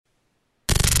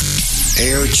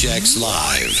QuickChexx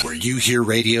Live, where you hear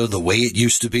radio the way it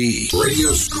used to be.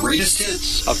 Radio's greatest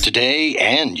hits of today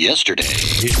and yesterday.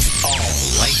 It's all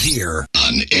right here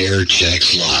on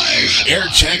QuickChexx Live.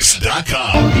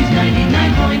 QuickChexx.com.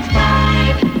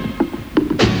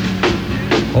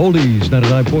 Oldies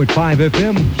 99.5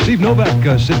 FM. Steve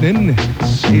Novak sitting in.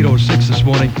 It's 8:06 this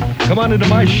morning. Come on into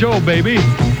my show, baby.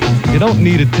 You don't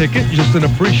need a ticket, just an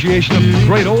appreciation of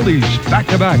great oldies, back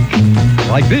to back.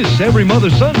 Like this, every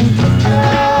mother's son.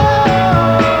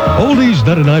 Oldies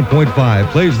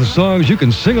 99.5 plays the songs you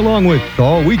can sing along with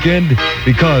all weekend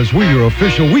because we're your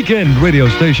official weekend radio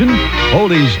station.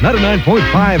 Oldies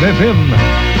 99.5 FM.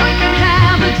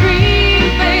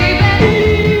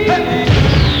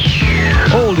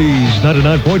 Oldies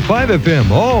 99.5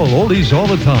 FM. All oldies all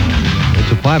the time.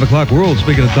 It's a 5 o'clock world,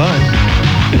 speaking of time.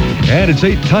 And it's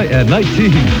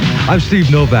 8:19. I'm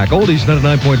Steve Novak. Oldies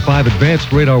 99.5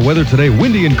 advanced radar weather today.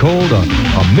 Windy and cold.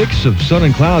 A mix of sun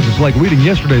and clouds. It's like reading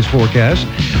yesterday's forecast.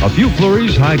 A few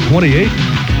flurries, high 28.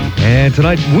 And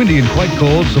tonight, windy and quite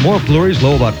cold. Some more flurries,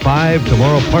 low about 5.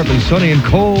 Tomorrow, partly sunny and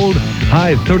cold.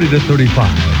 High 30 to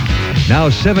 35. Now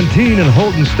 17 and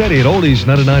holding steady at Oldies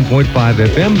 99.5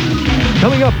 FM.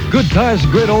 Coming up, good times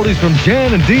and great oldies from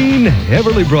Jan and Dean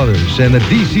Everly Brothers. And the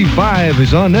DC-5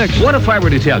 is on next. What if I were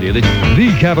to tell you that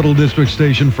the Capital District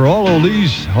station for all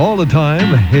oldies, all the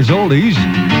time, is Oldies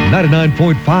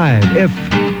 99.5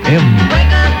 FM.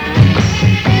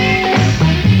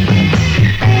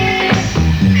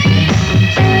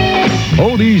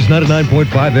 Oldies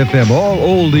 99.5 FM, all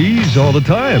oldies, all the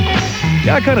time.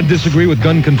 Yeah, I kind of disagree with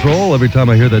gun control every time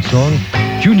I hear that song.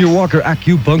 Junior Walker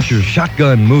Acupuncture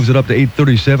Shotgun moves it up to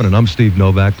 8:37, and I'm Steve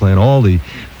Novak playing all the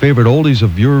favorite oldies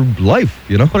of your life.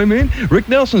 You know what I mean? Rick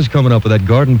Nelson's coming up with that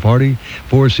Garden Party,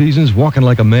 Four Seasons, Walking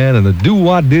Like a Man, and the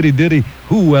Do-Wah Diddy Diddy.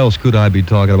 Who else could I be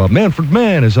talking about? Manfred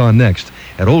Mann is on next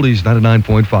at Oldies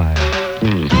 99.5.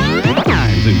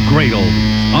 Times and great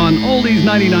oldies on Oldies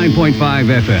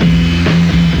 99.5 FM.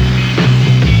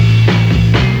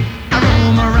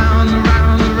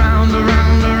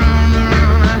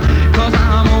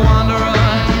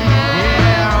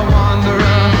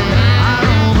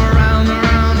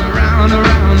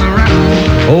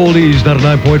 Oldies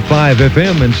 99.5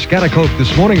 FM, and Scattercoke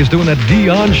this morning is doing that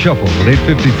Dion Shuffle at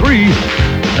 8:53.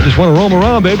 I just want to roam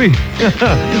around, baby.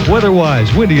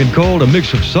 Weather-wise, windy and cold, a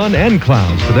mix of sun and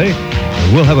clouds today.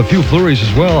 And we'll have a few flurries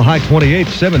as well. High 28,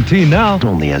 17 now.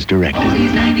 Only as directed.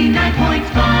 Oldies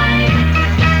 99.5.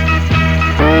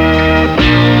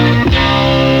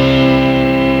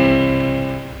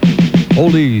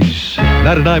 Oldies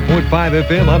 99.5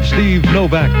 FM. I'm Steve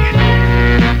Novak.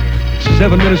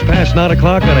 7 minutes past 9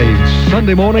 o'clock on a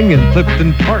Sunday morning in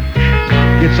Clifton Park.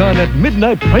 It's on at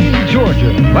midnight, Plain,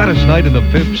 Georgia. Gladys Knight and the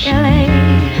Pips.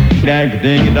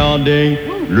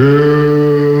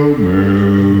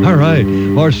 All right,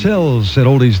 Marcel's at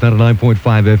Oldies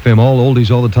 99.5 FM. All oldies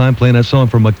all the time, playing that song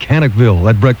from Mechanicville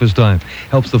at breakfast time.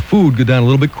 Helps the food go down a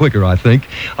little bit quicker, I think.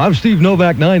 I'm Steve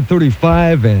Novak,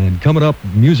 9:35, and coming up,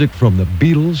 music from the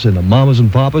Beatles and the Mamas and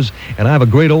Papas. And I have a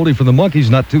great oldie from the Monkees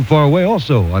not too far away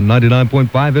also on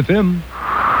 99.5 FM.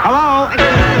 Hello?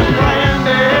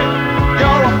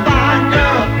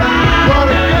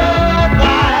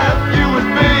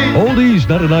 Oldies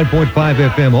 99.5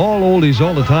 FM. All oldies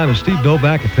all the time. Is Steve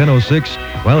Novak at 10:06.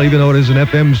 Well, even though it is an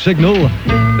FM signal,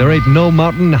 there ain't no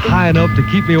mountain high enough to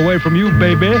keep me away from you,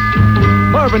 baby.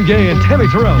 Marvin Gaye and Tammy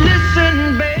Terrell.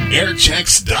 Listen, baby.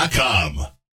 QuickChexx.com.